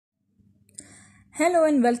Hello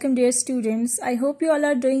and welcome dear students. I hope you all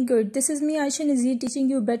are doing good. This is me Aisha Nazir teaching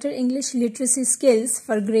you better English literacy skills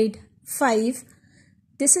for grade 5.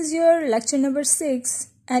 This is your lecture number 6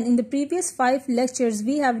 and in the previous 5 lectures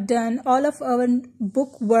we have done all of our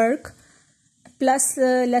book work plus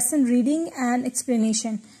lesson reading and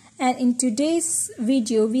explanation. And in today's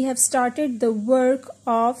video we have started the work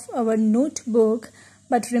of our notebook.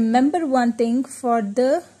 But remember one thing, for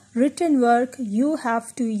the written work you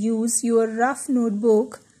have to use your rough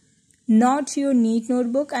notebook, not your neat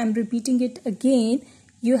notebook. I am repeating it again.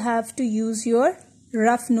 You have to use your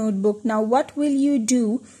rough notebook. Now what will you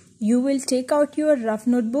do? You will take out your rough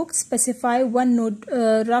notebook, specify one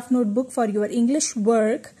rough notebook for your English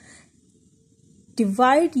work.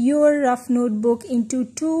 Divide your rough notebook into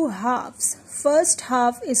 2 halves. First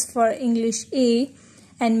half is for English A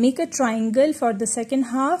and make a triangle for the second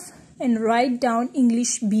half and write down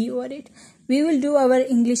English B over it. We will do our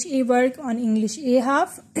English A work on English A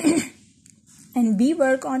half and B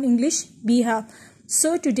work on English B half.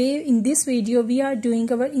 So today in this video we are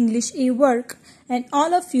doing our English A work, and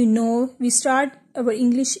all of you know we start our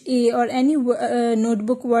English A or any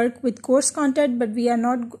notebook work with course content, but we are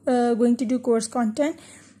not going to do course content.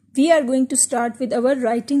 We are going to start with our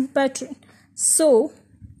writing pattern. So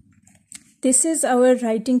this is our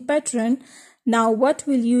writing pattern. Now what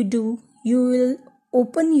will you do? You will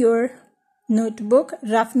open your notebook,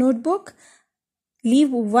 rough notebook,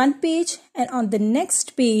 leave one page, and on the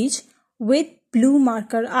next page with blue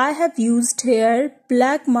marker. I have used here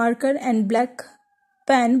black marker and black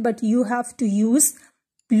pen, but you have to use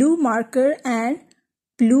blue marker and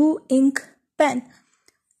blue ink pen.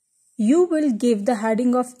 You will give the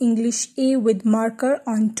heading of English A with marker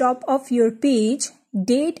on top of your page.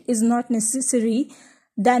 Date is not necessary.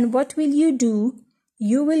 Then what will you do?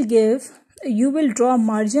 You will draw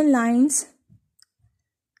margin lines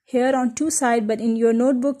here on 2 sides, but in your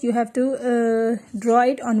notebook you have to draw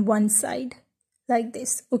it on 1 side like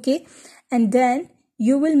this, okay? And then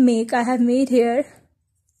you will make, I have made here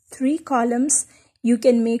 3 columns. You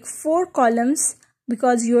can make 4 columns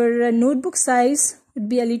because your notebook size would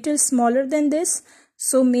be a little smaller than this.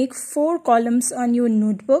 So make 4 columns on your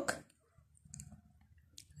notebook.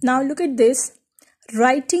 Now look at this.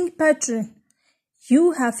 Writing pattern.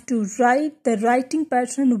 You have to write the writing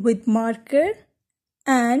pattern with marker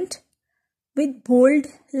and with bold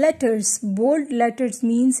letters. Bold letters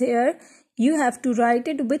means here you have to write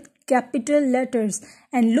it with capital letters.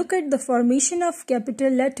 And look at the formation of capital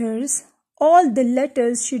letters. All the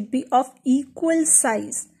letters should be of equal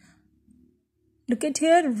size. Look at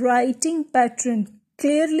here, writing pattern.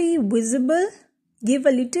 Clearly visible. Give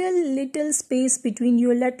a little space between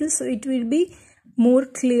your letters so it will be more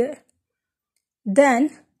clear.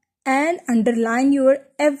 Then and underline your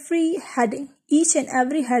every heading. Each and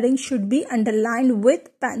every heading should be underlined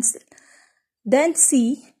with pencil. Then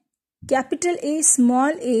C, capital A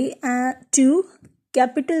small a to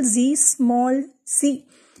capital Z small c.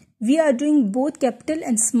 We are doing both capital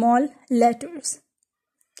and small letters.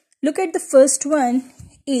 Look at the first one,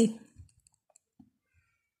 A.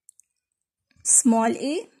 Small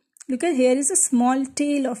a. Look at here is a small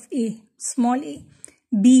tail of A. Small a.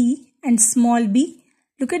 B and small b.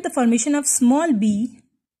 Look at the formation of small b.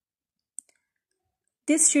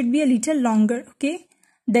 This should be a little longer, okay?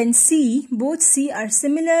 Then C, both C are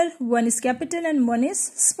similar. One is capital and one is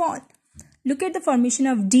small. Look at the formation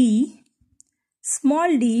of D.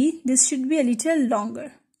 Small d, this should be a little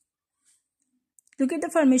longer. Look at the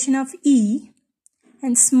formation of E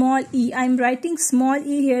and small e. I am writing small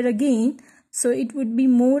e here again, so it would be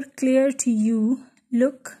more clear to you.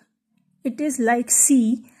 Look, it is like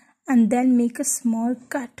C, and then make a small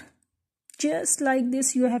cut. Just like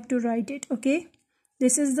this you have to write it, okay?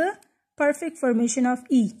 This is the perfect formation of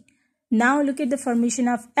E. Now look at the formation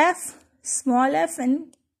of F, small f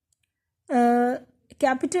and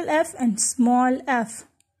capital F and small f.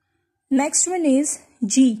 Next one is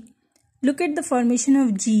G. Look at the formation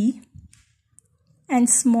of G and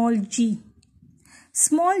small g.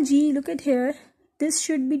 Small g, look at here. This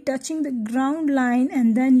should be touching the ground line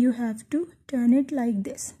and then you have to turn it like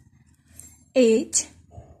this. H.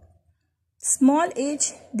 Small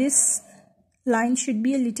h, this line should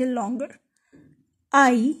be a little longer.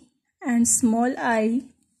 I and small I.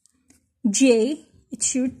 J, it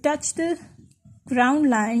should touch the ground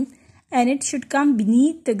line and it should come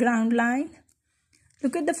beneath the ground line.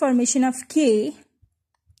 Look at the formation of K.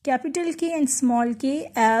 Capital K and small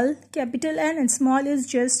k. L, capital L and small is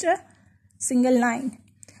just a single line.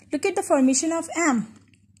 Look at the formation of M.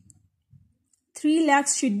 3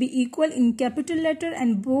 legs should be equal in capital letter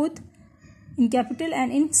and both in capital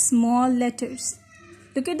and in small letters.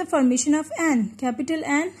 Look at the formation of N, capital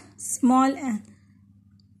N, small n.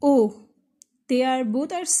 O, they are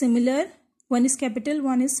both are similar. One is capital,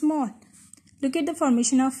 one is small. Look at the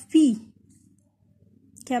formation of P,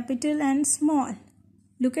 capital and small.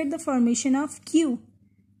 Look at the formation of Q,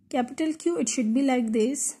 capital Q, it should be like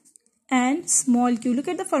this, and small q. Look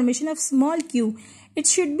at the formation of small q. It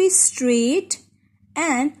should be straight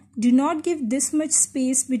and do not give this much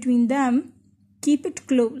space between them. Keep it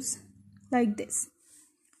close like this.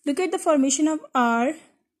 Look at the formation of R,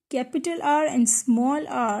 capital R and small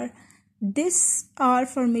r. This R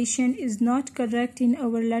formation is not correct in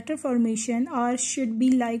our letter formation. R should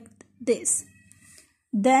be like this.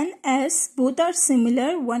 Then S, both are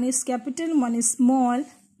similar. One is capital, one is small.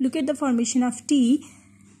 Look at the formation of T.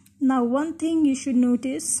 Now one thing you should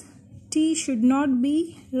notice, T should not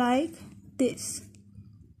be like this.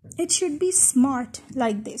 It should be smart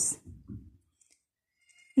like this.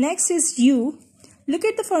 Next is U. Look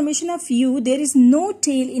at the formation of U. There is no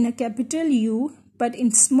tail in a capital U, but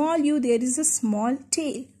in small u there is a small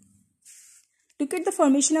tail. Look at the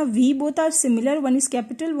formation of V. Both are similar. One is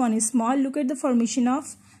capital, one is small. Look at the formation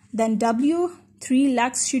of then W. 3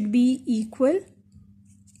 legs should be equal.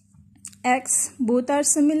 X. Both are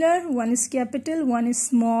similar. One is capital, one is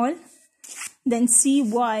small. Then C.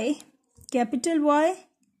 Y. Capital Y,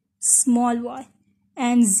 small y.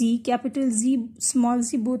 And Z. Capital Z, small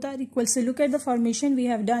z. Both are equal. So look at the formation. We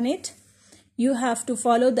have done it. You have to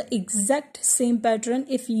follow the exact same pattern.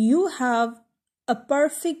 If you have a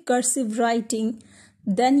perfect cursive writing,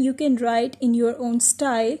 then you can write in your own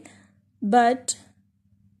style, but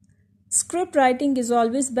script writing is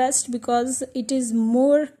always best because it is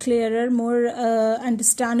more clearer, more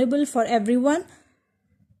understandable for everyone.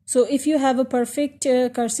 So if you have a perfect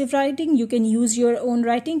cursive writing, you can use your own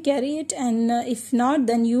writing, carry it, and if not,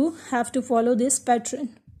 then you have to follow this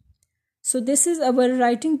pattern. So this is our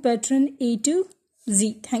writing pattern A to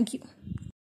Z. Thank you.